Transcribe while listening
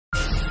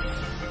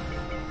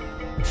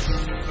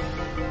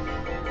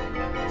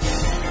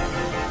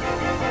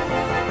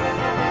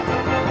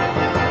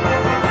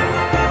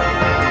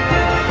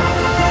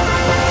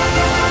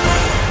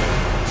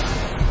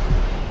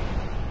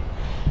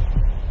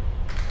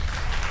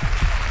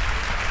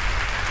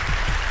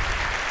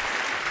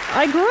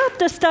I grew up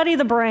to study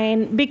the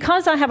brain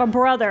because I have a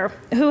brother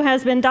who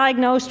has been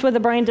diagnosed with a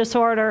brain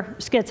disorder,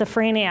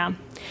 schizophrenia.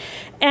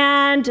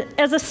 And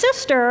as a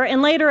sister,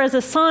 and later as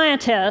a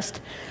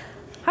scientist,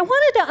 I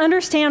wanted to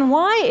understand,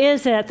 why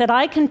is it that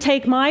I can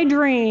take my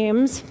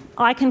dreams,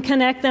 I can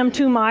connect them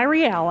to my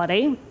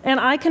reality, and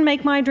I can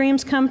make my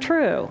dreams come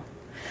true?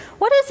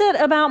 What is it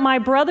about my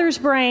brother's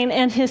brain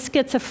and his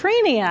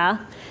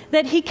schizophrenia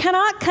that he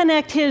cannot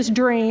connect his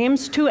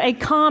dreams to a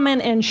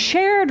common and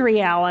shared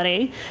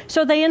reality,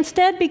 so they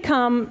instead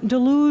become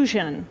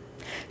delusion?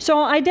 So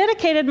I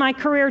dedicated my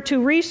career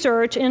to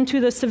research into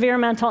the severe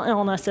mental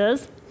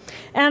illnesses,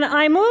 and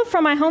I moved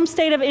from my home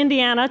state of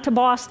Indiana to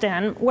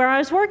Boston, where I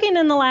was working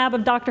in the lab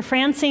of Dr.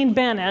 Francine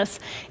Bennis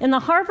in the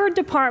Harvard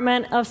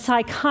Department of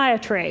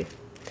Psychiatry.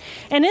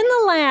 And in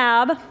the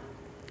lab,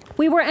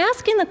 we were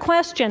asking the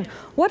question,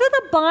 what are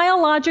the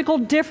biological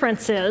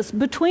differences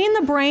between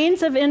the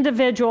brains of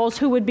individuals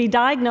who would be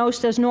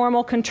diagnosed as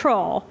normal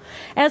control,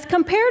 as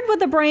compared with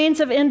the brains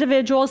of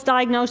individuals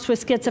diagnosed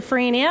with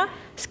schizophrenia,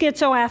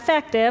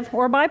 schizoaffective,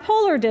 or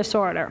bipolar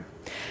disorder?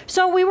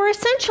 So we were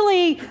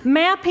essentially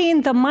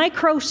mapping the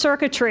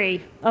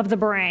microcircuitry of the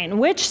brain,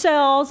 which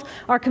cells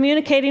are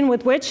communicating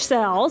with which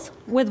cells,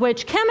 with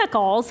which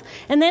chemicals,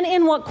 and then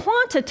in what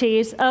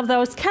quantities of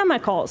those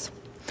chemicals.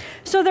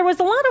 So there was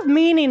a lot of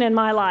meaning in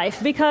my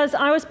life because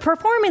I was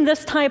performing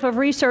this type of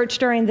research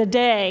during the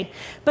day.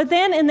 But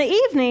then in the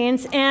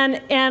evenings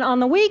and on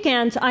the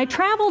weekends, I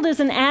traveled as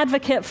an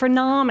advocate for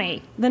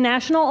NAMI, the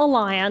National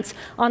Alliance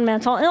on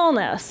Mental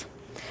Illness.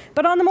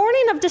 But on the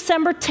morning of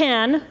December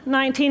 10,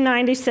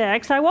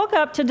 1996, I woke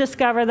up to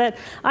discover that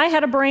I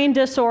had a brain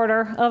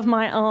disorder of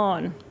my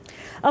own.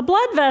 A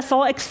blood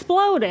vessel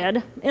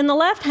exploded in the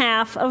left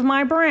half of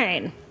my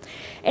brain.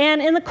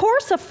 And in the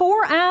course of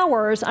 4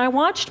 hours, I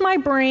watched my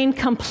brain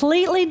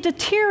completely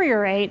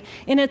deteriorate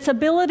in its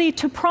ability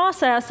to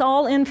process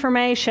all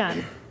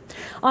information.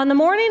 On the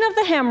morning of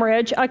the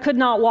hemorrhage, I could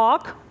not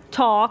walk,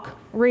 talk,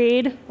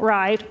 read,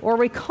 write, or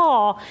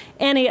recall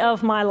any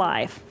of my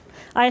life.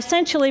 I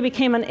essentially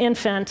became an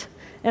infant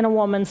in a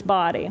woman's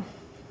body.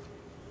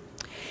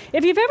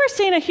 If you've ever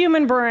seen a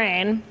human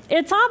brain,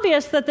 it's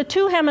obvious that the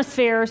two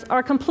hemispheres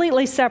are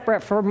completely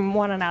separate from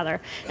one another.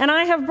 And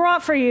I have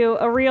brought for you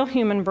a real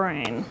human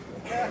brain.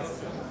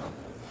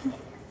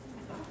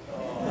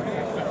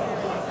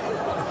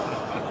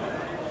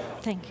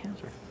 Thank you.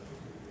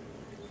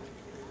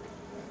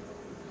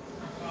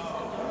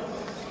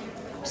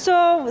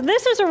 So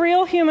this is a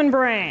real human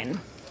brain.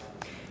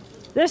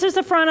 This is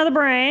the front of the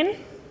brain,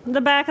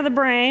 the back of the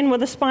brain with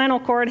the spinal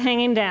cord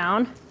hanging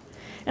down.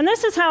 And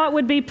this is how it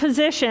would be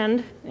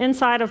positioned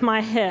inside of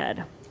my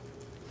head.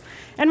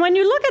 And when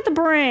you look at the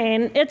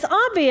brain, it's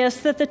obvious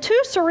that the two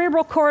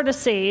cerebral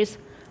cortices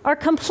are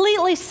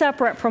completely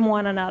separate from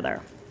one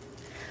another.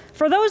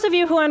 For those of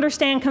you who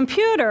understand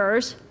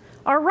computers,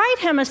 our right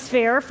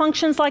hemisphere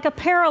functions like a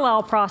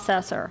parallel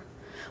processor,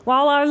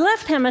 while our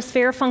left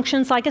hemisphere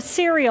functions like a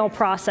serial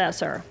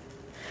processor.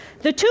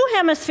 The two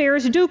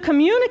hemispheres do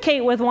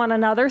communicate with one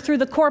another through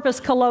the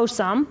corpus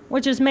callosum,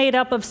 which is made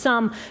up of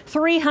some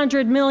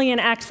 300 million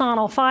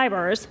axonal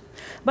fibers.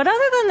 But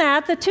other than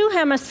that, the two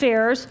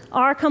hemispheres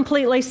are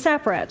completely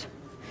separate.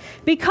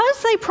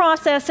 Because they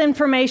process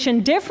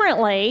information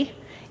differently,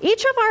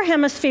 each of our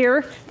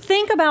hemispheres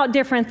think about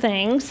different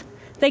things,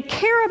 they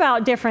care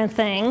about different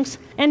things,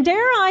 and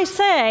dare I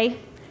say,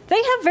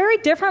 they have very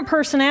different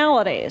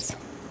personalities.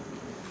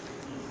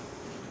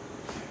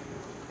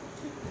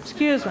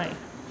 Excuse me.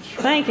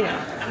 Thank you.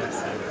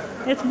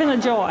 It's been a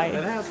joy.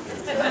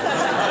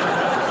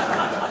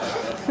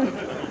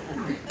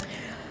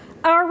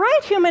 Our right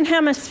human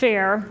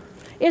hemisphere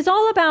is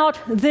all about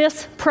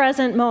this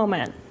present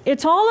moment.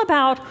 It's all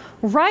about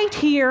right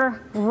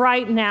here,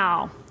 right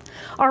now.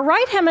 Our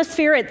right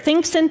hemisphere, it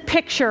thinks in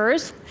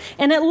pictures,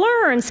 and it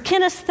learns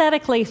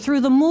kinesthetically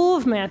through the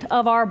movement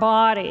of our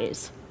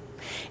bodies.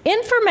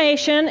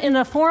 Information in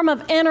the form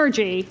of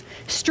energy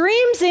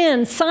streams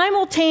in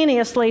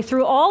simultaneously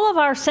through all of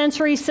our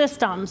sensory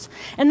systems,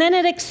 and then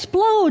it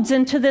explodes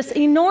into this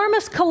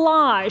enormous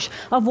collage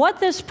of what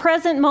this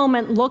present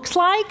moment looks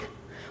like,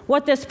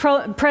 what this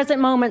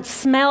present moment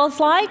smells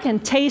like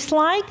and tastes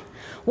like,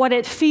 what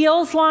it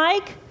feels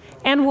like,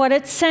 and what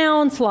it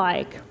sounds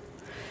like.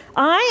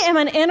 I am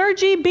an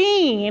energy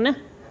being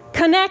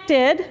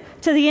connected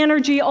to the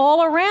energy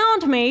all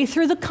around me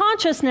through the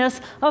consciousness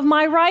of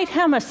my right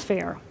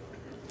hemisphere.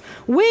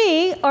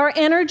 We are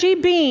energy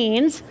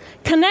beings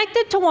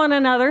connected to one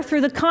another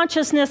through the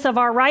consciousness of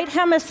our right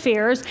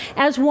hemispheres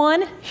as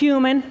one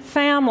human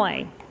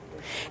family.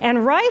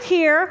 And right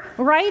here,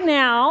 right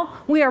now,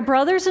 we are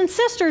brothers and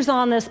sisters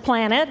on this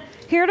planet,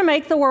 here to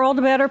make the world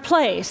a better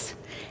place.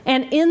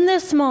 And in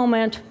this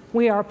moment,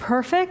 we are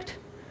perfect,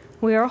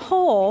 we are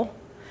whole,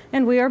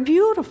 and we are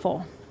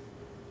beautiful.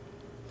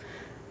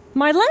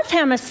 My left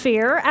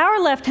hemisphere,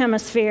 our left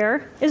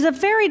hemisphere, is a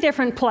very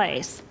different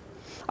place.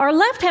 Our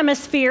left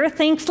hemisphere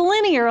thinks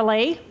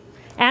linearly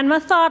and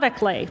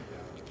methodically.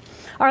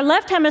 Our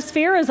left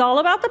hemisphere is all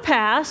about the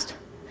past,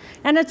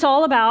 and it's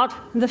all about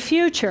the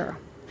future.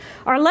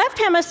 Our left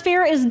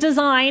hemisphere is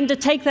designed to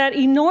take that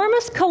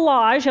enormous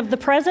collage of the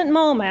present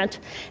moment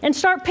and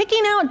start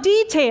picking out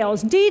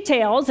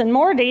details, and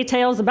more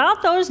details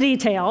about those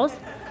details.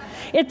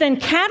 It then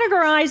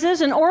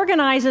categorizes and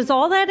organizes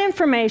all that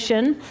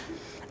information,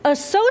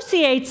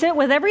 associates it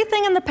with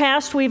everything in the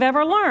past we've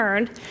ever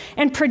learned,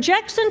 and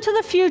projects into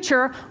the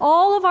future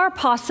all of our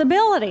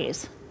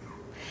possibilities.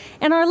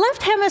 And our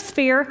left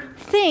hemisphere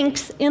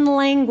thinks in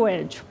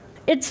language.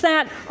 It's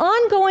that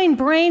ongoing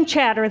brain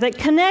chatter that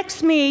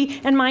connects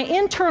me and my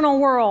internal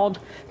world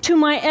to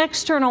my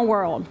external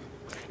world.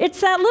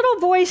 It's that little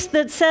voice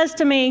that says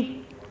to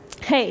me,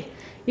 hey,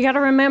 you got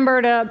to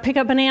remember to pick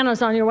up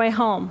bananas on your way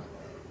home.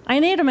 I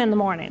need them in the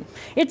morning.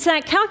 It's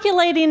that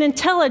calculating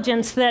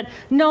intelligence that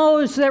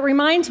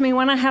reminds me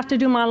when I have to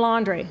do my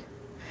laundry.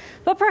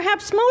 But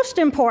perhaps most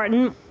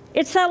important,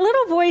 it's that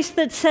little voice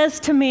that says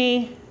to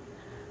me,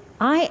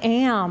 I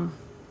am.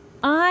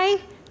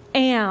 I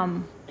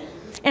am.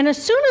 And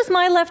as soon as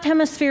my left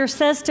hemisphere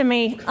says to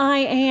me, I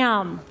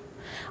am,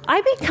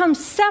 I become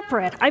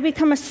separate. I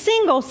become a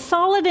single,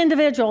 solid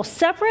individual,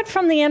 separate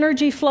from the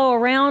energy flow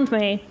around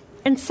me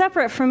and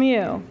separate from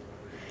you.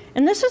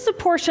 And this is a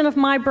portion of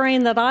my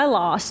brain that I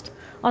lost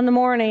on the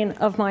morning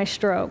of my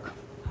stroke.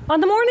 On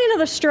the morning of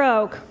the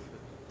stroke,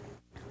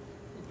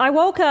 I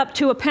woke up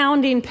to a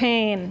pounding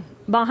pain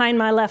behind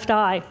my left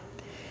eye.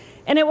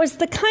 And it was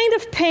the kind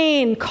of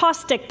pain,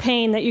 caustic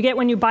pain, that you get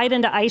when you bite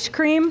into ice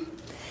cream.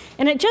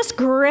 And it just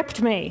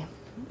gripped me,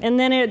 and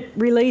then it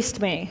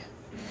released me.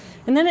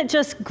 And then it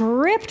just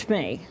gripped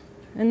me,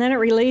 and then it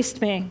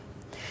released me.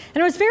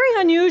 And it was very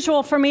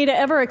unusual for me to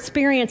ever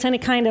experience any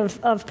kind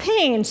of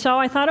pain, so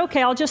I thought,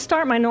 okay, I'll just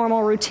start my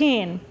normal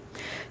routine.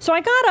 So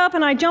I got up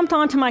and I jumped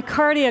onto my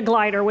cardio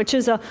glider, which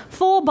is a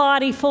full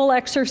body, full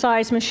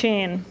exercise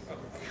machine.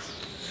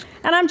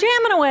 And I'm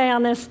jamming away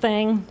on this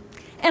thing,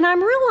 and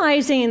I'm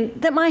realizing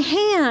that my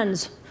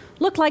hands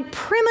look like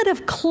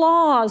primitive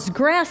claws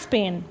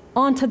grasping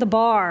onto the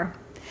bar.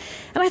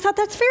 And I thought,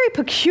 that's very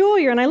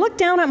peculiar. And I looked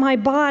down at my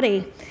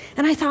body,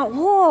 and I thought,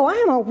 whoa,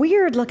 I'm a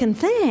weird-looking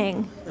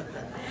thing.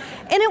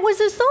 And it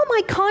was as though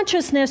my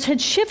consciousness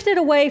had shifted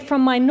away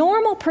from my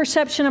normal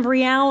perception of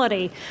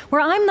reality, where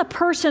I'm the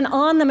person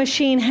on the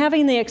machine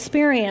having the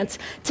experience,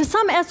 to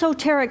some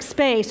esoteric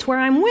space where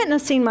I'm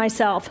witnessing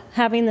myself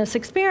having this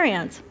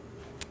experience.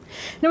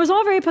 And it was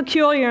all very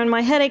peculiar, and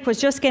my headache was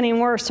just getting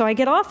worse, so I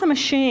get off the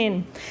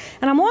machine,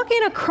 and I'm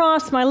walking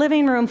across my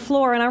living room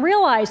floor, and I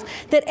realize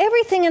that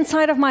everything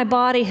inside of my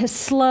body has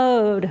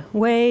slowed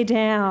way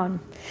down.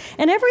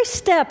 And every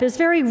step is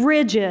very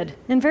rigid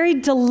and very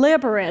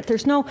deliberate.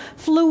 There's no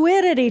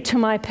fluidity to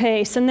my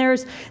pace, and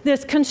there's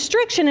this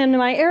constriction in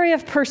my area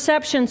of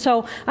perception,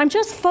 so I'm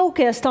just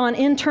focused on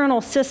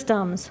internal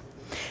systems.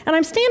 And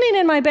I'm standing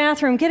in my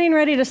bathroom getting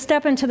ready to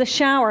step into the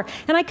shower,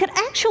 and I could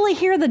actually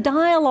hear the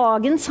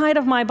dialogue inside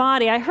of my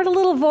body. I heard a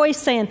little voice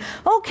saying,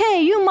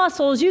 okay, you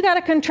muscles, you got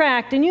to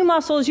contract, and you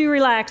muscles, you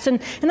relax. And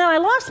then I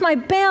lost my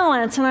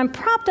balance, and I'm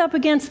propped up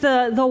against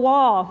the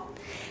wall.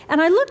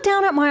 And I looked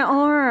down at my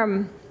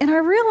arm, and I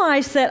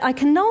realized that I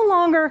can no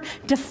longer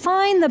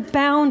define the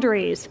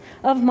boundaries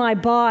of my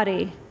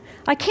body.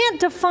 I can't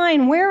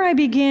define where I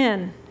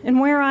begin and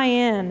where I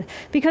end,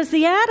 because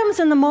the atoms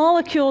and the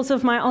molecules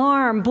of my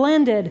arm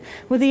blended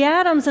with the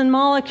atoms and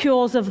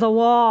molecules of the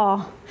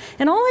wall.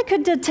 And all I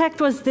could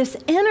detect was this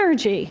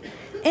energy.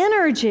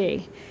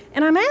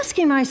 And I'm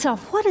asking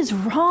myself, what is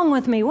wrong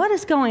with me? What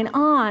is going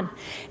on?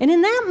 And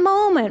in that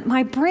moment,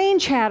 my brain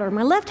chatter,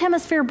 my left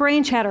hemisphere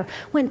brain chatter,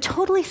 went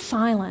totally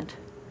silent.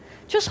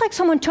 Just like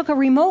someone took a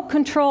remote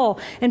control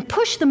and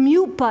pushed the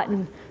mute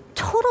button.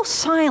 Total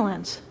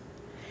silence.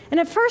 And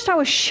at first I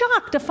was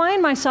shocked to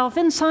find myself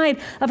inside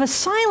of a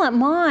silent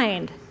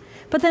mind.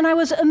 But then I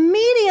was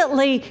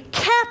immediately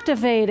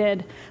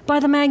captivated by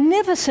the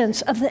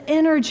magnificence of the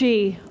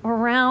energy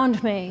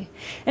around me.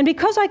 And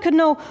because I could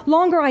no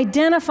longer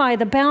identify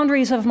the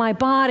boundaries of my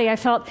body, I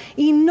felt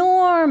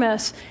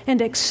enormous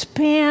and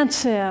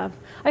expansive.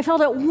 I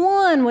felt at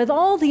one with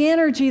all the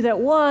energy that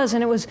was,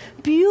 and it was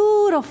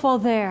beautiful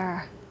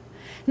there.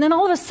 And then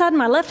all of a sudden,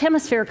 my left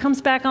hemisphere comes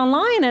back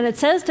online, and it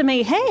says to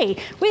me, hey,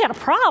 we got a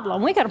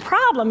problem, we got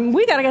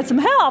to get some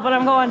help. And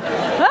I'm going,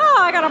 oh,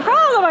 I got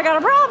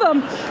a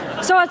problem.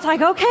 So it's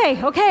like, okay,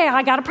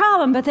 I got a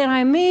problem. But then I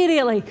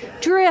immediately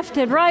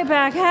drifted right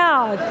back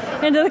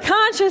out into the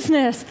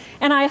consciousness,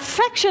 and I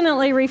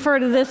affectionately refer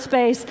to this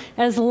space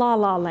as La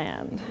La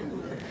Land.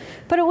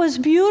 But it was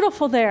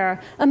beautiful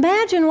there.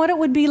 Imagine what it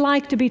would be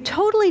like to be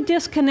totally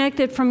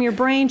disconnected from your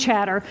brain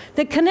chatter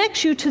that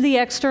connects you to the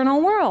external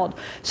world.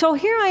 So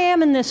here I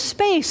am in this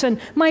space,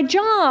 and my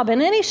job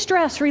and any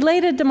stress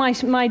related to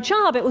my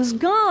job, it was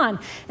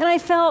gone. And I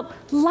felt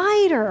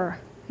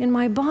lighter in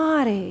my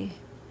body.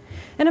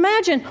 And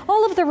imagine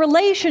all of the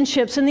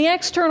relationships in the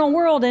external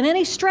world and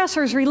any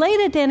stressors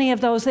related to any of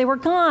those, they were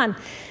gone.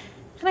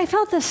 And I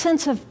felt this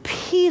sense of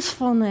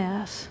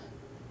peacefulness.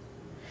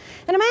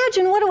 And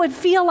imagine what it would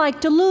feel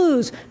like to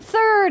lose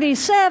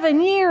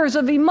 37 years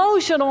of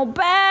emotional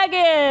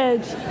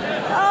baggage.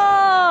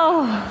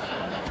 Oh,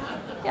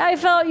 I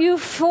felt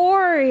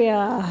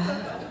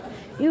euphoria.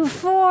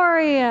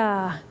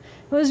 Euphoria.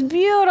 It was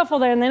beautiful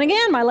there. And then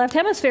again, my left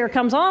hemisphere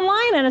comes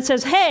online and it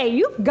says, hey,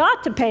 you've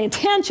got to pay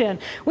attention.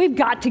 We've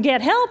got to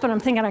get help. And I'm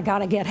thinking, I got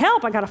to get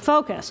help. I got to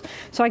focus.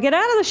 So I get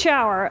out of the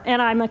shower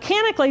and I'm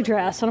mechanically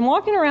dressed and I'm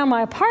walking around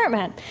my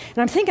apartment and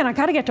I'm thinking, I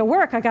got to get to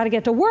work. I got to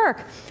get to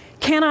work.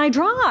 Can I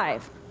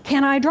drive?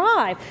 Can I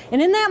drive?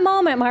 And in that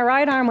moment, my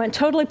right arm went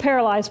totally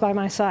paralyzed by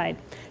my side.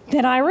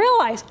 Then I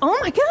realized, oh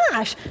my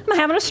gosh, I'm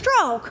having a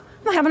stroke.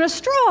 I'm having a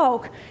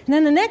stroke. And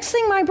then the next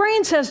thing my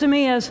brain says to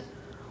me is,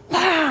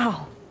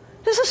 wow,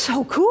 this is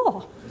so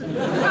cool.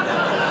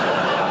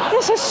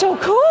 This is so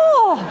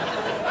cool.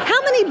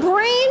 How many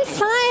brain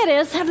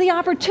scientists have the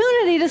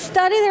opportunity to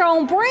study their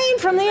own brain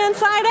from the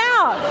inside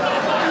out?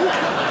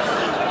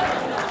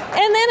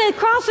 And then it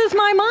crosses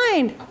my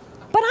mind,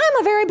 but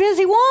I'm a very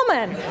busy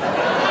woman.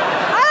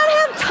 I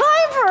don't have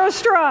time for a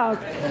stroke.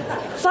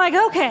 It's like,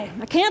 okay,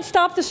 I can't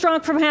stop the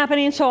stroke from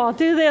happening, so I'll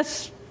do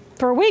this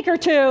for a week or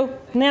two,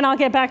 and then I'll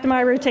get back to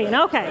my routine.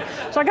 Okay,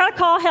 so I got to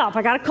call help.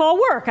 I got to call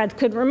work. I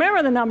couldn't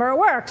remember the number at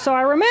work. So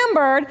I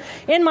remembered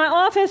in my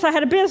office I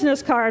had a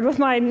business card with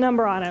my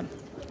number on it.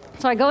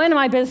 So I go into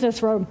my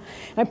business room.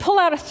 I pull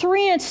out a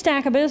 3-inch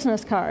stack of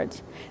business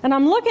cards. And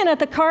I'm looking at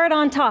the card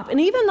on top. And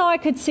even though I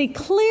could see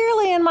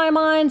clearly in my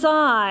mind's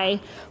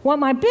eye what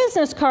my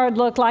business card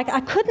looked like,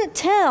 I couldn't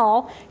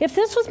tell if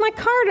this was my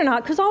card or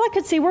not, because all I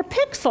could see were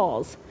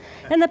pixels.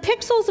 And the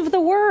pixels of the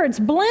words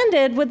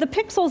blended with the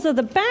pixels of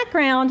the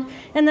background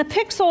and the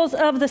pixels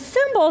of the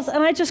symbols,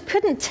 and I just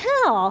couldn't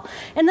tell.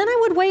 And then I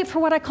would wait for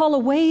what I call a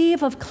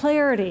wave of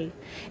clarity.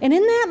 And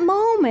in that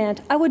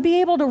moment, I would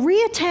be able to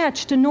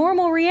reattach to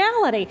normal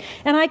reality.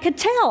 And I could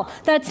tell,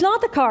 that's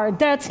not the card,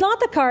 that's not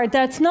the card,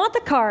 that's not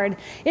the card.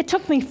 It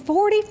took me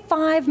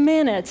 45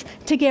 minutes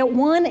to get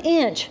 1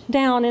 inch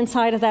down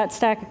inside of that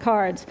stack of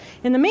cards.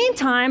 In the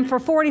meantime, for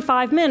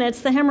 45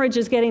 minutes, the hemorrhage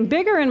is getting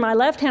bigger in my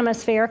left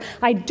hemisphere.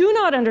 I do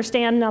not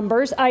understand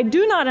numbers. I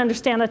do not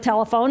understand a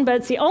telephone, but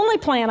it's the only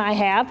plan I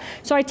have.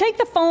 So I take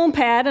the foam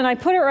pad and I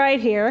put it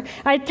right here.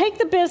 I take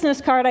the business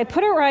card, I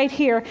put it right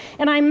here,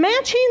 and I'm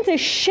matching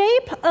the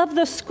shape of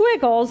the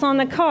squiggles on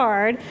the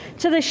card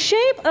to the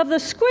shape of the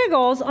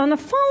squiggles on the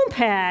foam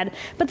pad.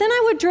 But then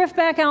I would drift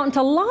back out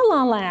into la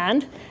la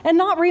land and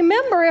not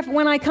remember if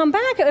when I come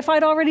back if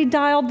I'd already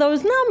dialed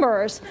those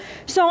numbers.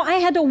 So I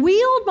had to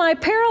wield my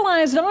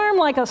paralyzed arm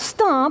like a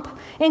stump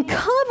and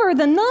cover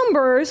the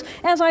numbers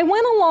as I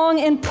went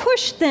along and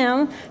push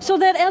them so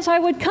that as I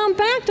would come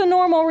back to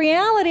normal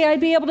reality,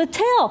 I'd be able to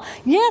tell,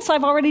 yes,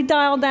 I've already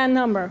dialed that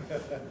number.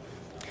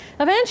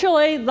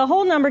 Eventually, the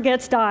whole number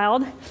gets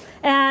dialed,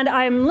 and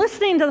I'm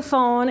listening to the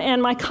phone,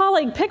 and my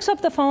colleague picks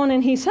up the phone,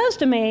 and he says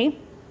to me,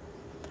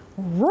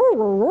 "Roar,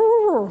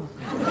 roar, roar."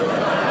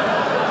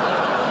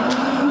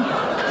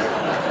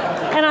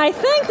 And I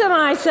think to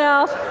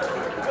myself,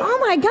 oh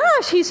my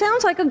gosh, he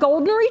sounds like a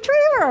golden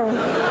retriever.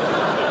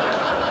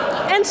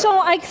 And so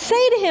I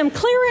say to him,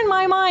 clear in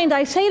my mind,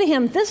 I say to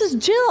him, this is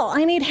Jill,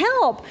 I need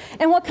help.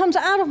 And what comes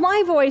out of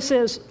my voice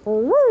is,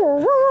 roar,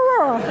 roar,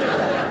 roar.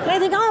 And I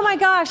think, oh my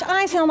gosh,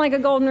 I sound like a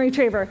golden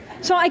retriever.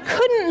 So I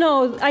didn't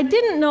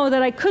know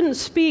that I couldn't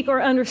speak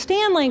or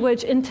understand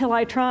language until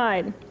I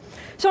tried.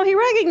 So he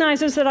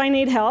recognizes that I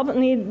need help,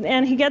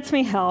 and he gets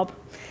me help.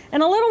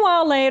 And a little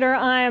while later,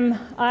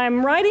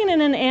 I'm riding in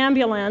an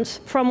ambulance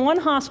from one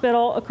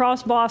hospital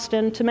across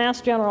Boston to Mass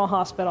General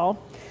Hospital.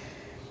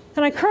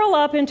 And I curl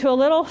up into a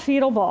little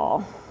fetal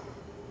ball.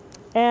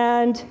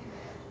 And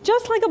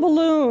just like a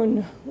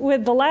balloon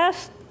with the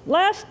last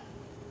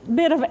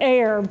bit of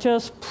air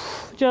just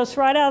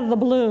right out of the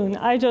balloon,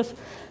 I just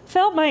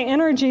felt my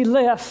energy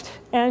lift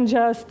and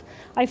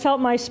I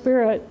felt my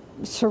spirit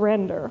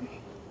surrender.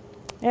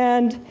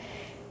 And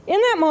in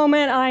that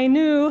moment, I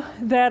knew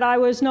that I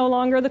was no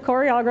longer the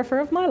choreographer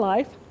of my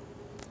life.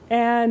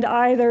 And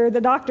either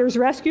the doctors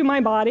rescue my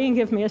body and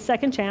give me a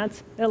second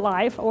chance at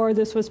life, or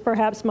this was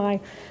perhaps my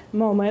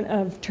moment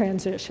of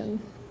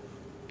transition.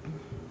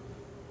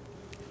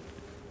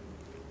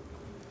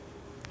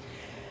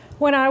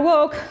 When I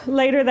woke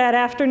later that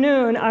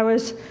afternoon, I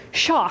was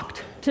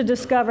shocked to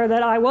discover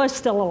that I was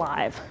still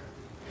alive.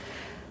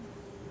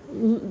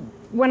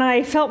 When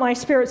I felt my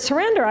spirit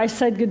surrender, I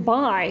said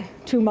goodbye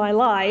to my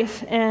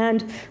life,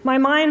 and my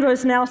mind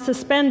was now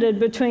suspended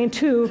between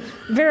two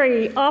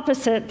very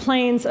opposite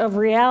planes of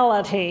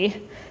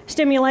reality.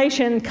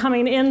 Stimulation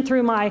coming in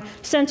through my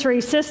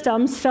sensory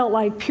systems felt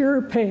like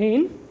pure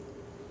pain.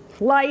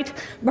 Light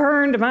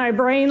burned my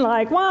brain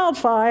like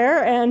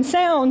wildfire, and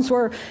sounds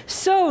were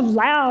so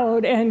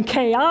loud and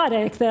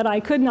chaotic that I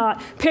could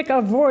not pick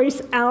a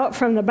voice out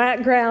from the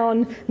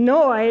background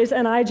noise,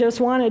 and I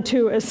just wanted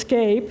to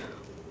escape.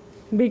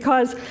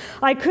 Because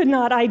I could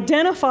not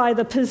identify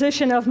the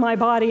position of my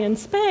body in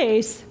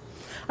space,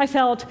 I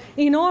felt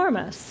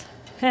enormous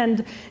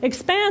and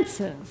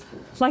expansive.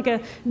 like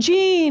a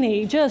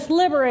genie just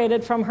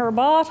liberated from her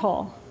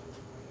bottle.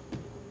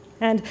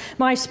 And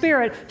my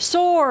spirit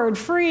soared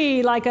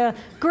free like a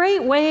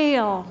great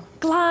whale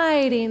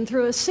gliding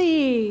through a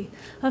sea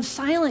of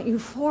silent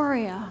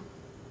euphoria.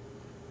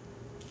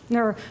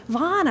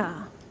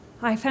 Nirvana.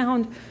 I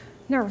found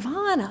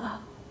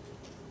nirvana.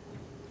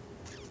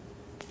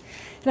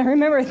 And I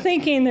remember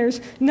thinking there's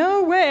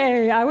no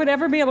way I would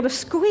ever be able to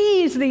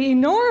squeeze the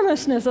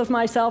enormousness of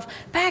myself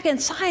back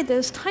inside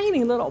this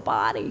tiny little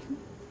body.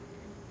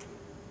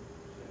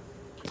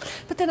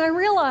 But then I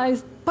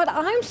realized, but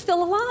I'm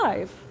still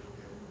alive.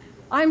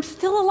 I'm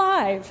still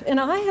alive, and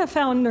I have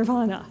found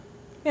nirvana.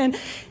 And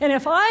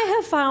if I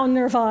have found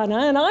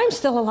nirvana and I'm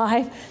still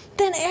alive,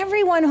 then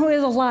everyone who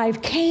is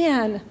alive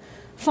can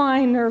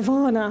find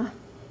nirvana.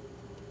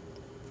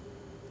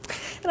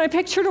 And I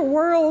pictured a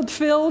world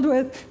filled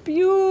with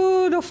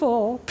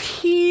beautiful,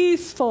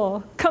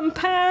 peaceful,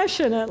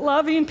 compassionate,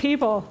 loving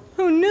people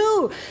who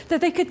knew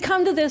that they could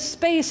come to this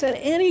space at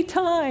any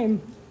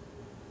time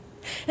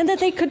and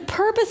that they could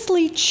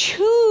purposely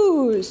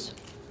choose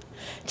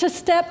to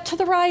step to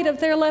the right of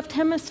their left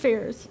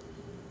hemispheres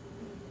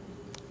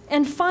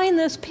and find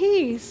this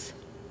peace.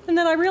 And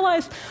then I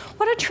realized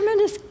what a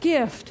tremendous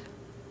gift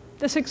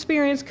this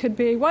experience could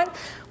be. What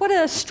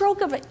a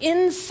stroke of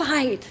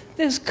insight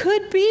this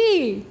could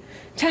be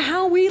to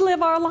how we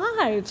live our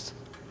lives.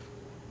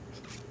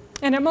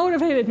 And it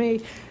motivated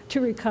me to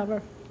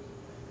recover.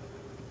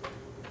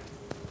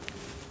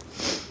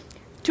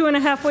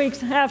 2.5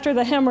 weeks after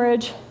the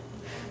hemorrhage,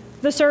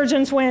 the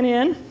surgeons went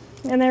in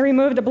and they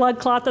removed a blood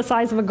clot the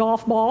size of a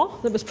golf ball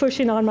that was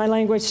pushing on my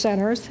language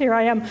centers. Here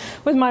I am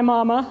with my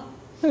mama,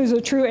 who's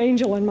a true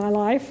angel in my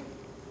life.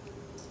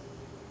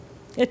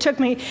 It took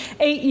me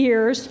 8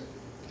 years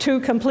to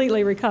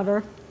completely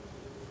recover.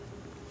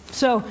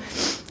 So,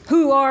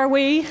 who are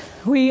we?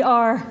 We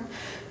are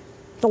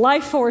the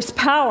life force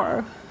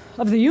power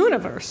of the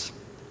universe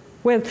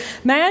with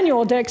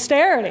manual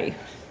dexterity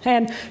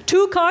and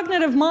 2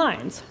 cognitive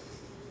minds.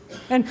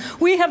 And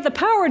we have the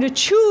power to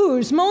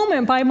choose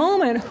moment by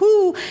moment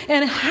who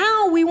and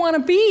how we want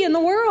to be in the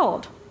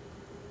world.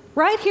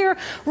 Right here,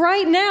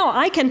 right now,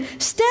 I can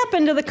step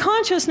into the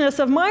consciousness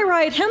of my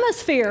right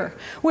hemisphere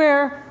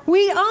where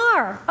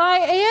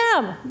I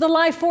am the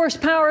life force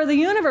power of the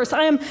universe.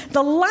 I am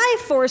the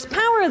life force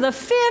power of the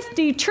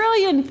 50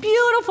 trillion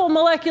beautiful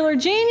molecular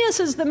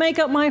geniuses that make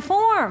up my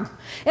form,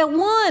 at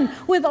one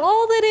with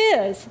all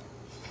that is.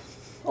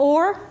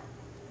 Or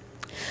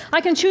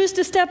I can choose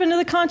to step into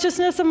the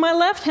consciousness of my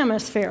left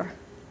hemisphere,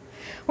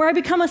 where I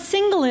become a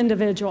single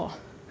individual,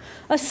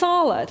 a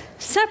solid,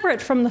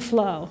 separate from the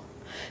flow,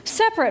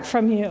 separate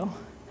from you.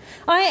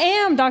 I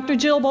am Dr.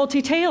 Jill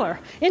Bolte Taylor,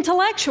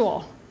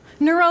 intellectual,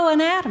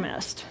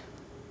 neuroanatomist.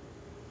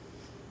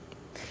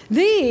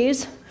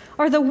 These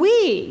are the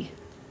we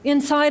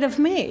inside of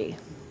me.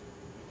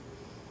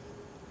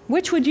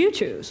 Which would you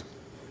choose?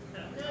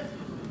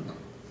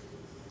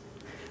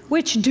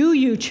 Which do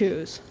you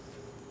choose?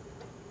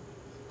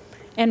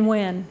 And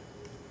when?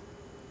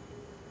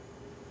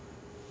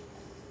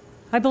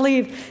 I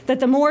believe that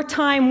the more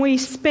time we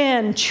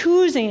spend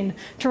choosing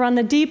to run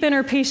the deep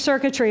inner peace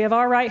circuitry of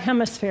our right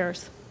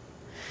hemispheres,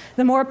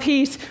 the more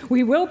peace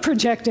we will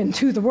project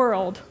into the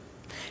world,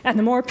 and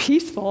the more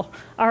peaceful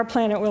our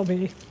planet will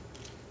be.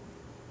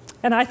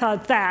 And I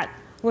thought that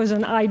was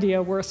an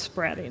idea worth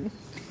spreading.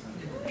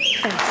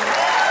 Thank you.